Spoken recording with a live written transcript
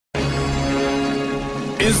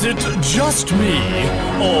Is it just me,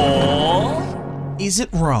 or... Is it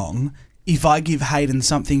wrong if I give Hayden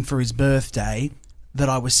something for his birthday that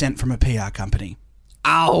I was sent from a PR company?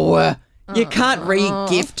 Oh, you can't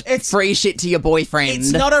re-gift free shit to your boyfriend.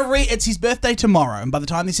 It's not it's his birthday tomorrow, and by the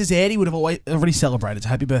time this is aired, he would have already celebrated. So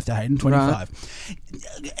happy birthday, Hayden, 25. Right.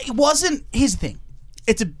 It wasn't his thing.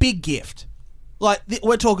 It's a big gift. Like,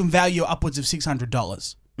 we're talking value upwards of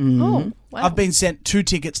 $600. Mm-hmm. Oh, wow. I've been sent 2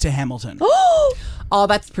 tickets to Hamilton. Oh,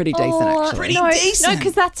 that's pretty decent, actually. Pretty decent. No,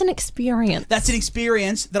 because that's an experience. That's an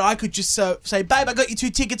experience that I could just say, babe, I got you 2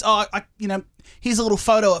 tickets. Oh, here's a little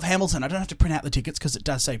photo of Hamilton. I don't have to print out the tickets because it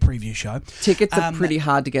does say preview show. Tickets are pretty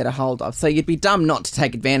hard to get a hold of, so you'd be dumb not to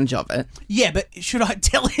take advantage of it. Yeah, but should I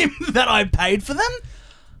tell him that I paid for them?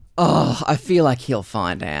 Oh, I feel like he'll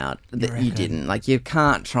find out that you didn't. Like, you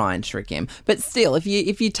can't try and trick him. But still, if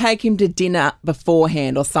you take him to dinner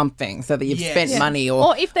beforehand or something so that you've spent money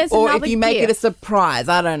or if there's or another if you make it a gift. surprise,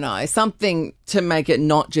 I don't know, something to make it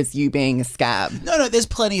not just you being a scab. No, there's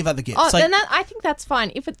plenty of other gifts. Oh, then I think that's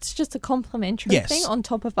fine. If it's just a complimentary thing on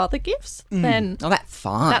top of other gifts, then that's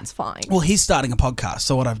fine. That's fine. Well, he's starting a podcast,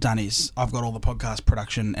 so what I've done is I've got all the podcast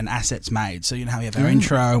production and assets made. So you know how we have our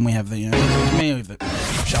intro and we have the we have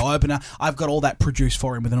the show opener. I've got all that produced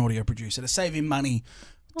for him with an audio producer to save him money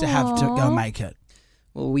to have to go make it.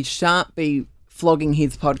 Well, we shan't be flogging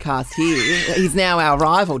his podcast here. He's now our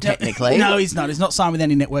rival, technically. No, he's not. He's not signed with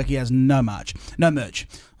any network. He has no merch.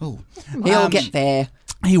 Ooh. He'll get there.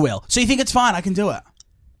 He will. So you think it's fine? I can do it?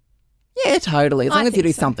 Yeah, totally. As long as you think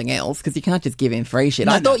do so. something else, because you can't just give him free shit.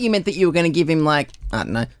 I thought you meant that you were going to give him, like, I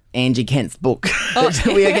don't know, Angie Kent's book.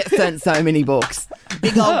 We get sent so many books.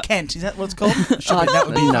 Big old Kent. Is that what it's called? That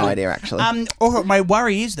would be no idea, actually. My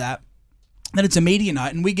worry is that it's a media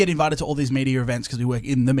night, and we get invited to all these media events because we work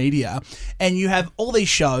in the media, and you have all these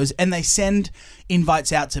shows, and they send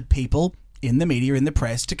invites out to people in the media, in the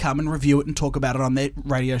press, to come and review it and talk about it on their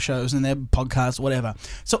radio shows and their podcasts, whatever.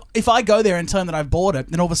 So if I go there and tell them that I've bought it,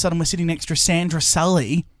 then all of a sudden we're sitting next to Sandra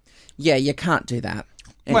Sully. Yeah, you can't do that.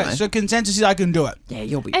 Anyway. Wait, so consensus is I can do it. Yeah,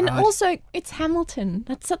 you'll be And right. also, it's Hamilton.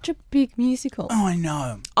 That's such a big musical. Oh, I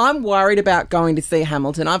know. I'm worried about going to see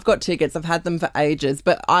Hamilton. I've got tickets. I've had them for ages,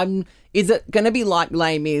 but is it going to be like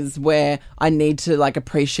Les Mis where I need to, like,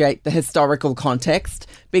 appreciate the historical context?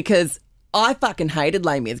 Because I fucking hated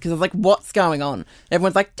Les Mis because I was like, what's going on?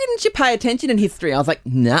 Everyone's like, didn't you pay attention in history? I was like,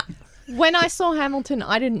 nah. When I saw Hamilton,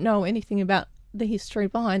 I didn't know anything about the history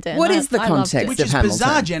behind it. What is the context Which of is Hamilton?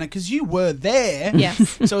 bizarre, Jenna, because you were there.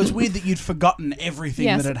 Yes. So it's weird that you'd forgotten everything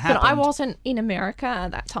that had happened. But I wasn't in America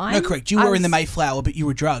at that time. No, correct. You were in the Mayflower, but you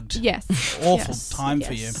were drugged. Yes. Awful time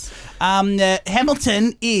for you.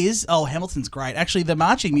 Hamilton is... Oh, Hamilton's great. Actually, the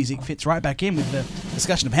marching music fits right back in with the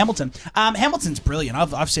discussion of Hamilton. Hamilton's brilliant.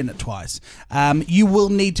 I've seen it twice. You will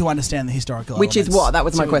need to understand the historical Which is elements what? That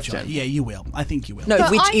was my to question. enjoy. Yeah, you will. I think you will. No,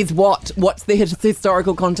 is what? What's the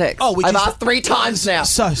historical context? Oh, I've asked 3 times now.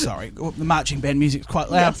 So sorry. The marching band music's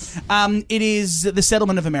quite loud. Yes. It is the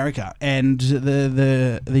settlement of America and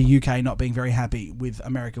the UK not being very happy with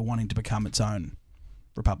America wanting to become its own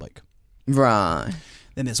republic. Right.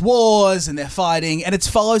 Then there's wars and they're fighting, and it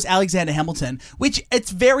follows Alexander Hamilton, which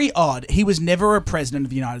it's very odd. He was never a president of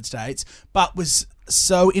the United States, but was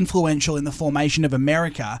so influential in the formation of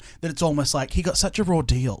America that it's almost like he got such a raw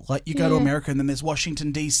deal. Like, you go to America and then there's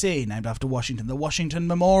Washington, D.C., named after Washington, the Washington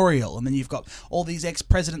Memorial, and then you've got all these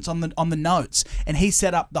ex-presidents on the notes, and he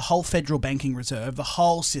set up the whole Federal Banking Reserve, the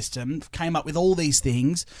whole system, came up with all these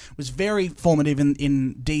things, was very formative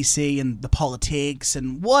in D.C. and the politics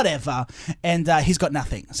and whatever, and he's got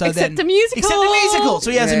nothing. So Except a musical. Except a musical.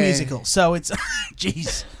 So he has a Yeah. musical. So it's...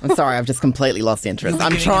 Jeez. I'm sorry, I've just completely lost interest.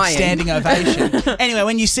 I'm Giving it trying. a standing ovation. Anyway,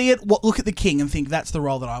 when you see it, look at the King and think that's the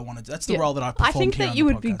role that I wanted. That's the role that I performed. I think here that on you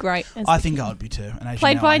the would be podcast. great. As I the think King. I would be too. And as Played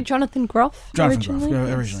you know, by Jonathan Groff. Jonathan Groff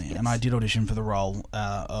originally. originally, Yes. and I did audition for the role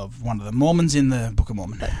of one of the Mormons in the Book of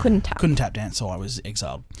Mormon. Couldn't tap. Dance, so I was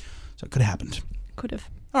exiled. So it could have happened. Could have.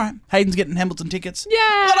 All right, Hayden's getting Hamilton tickets. Yeah.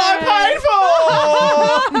 That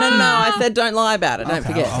I paid for. No, I said don't lie about it. Don't Okay,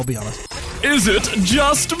 forget. I'll be honest. Is it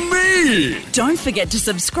just me? Don't forget to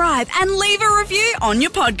subscribe and leave a review on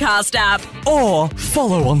your podcast app. Or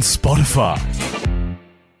follow on Spotify.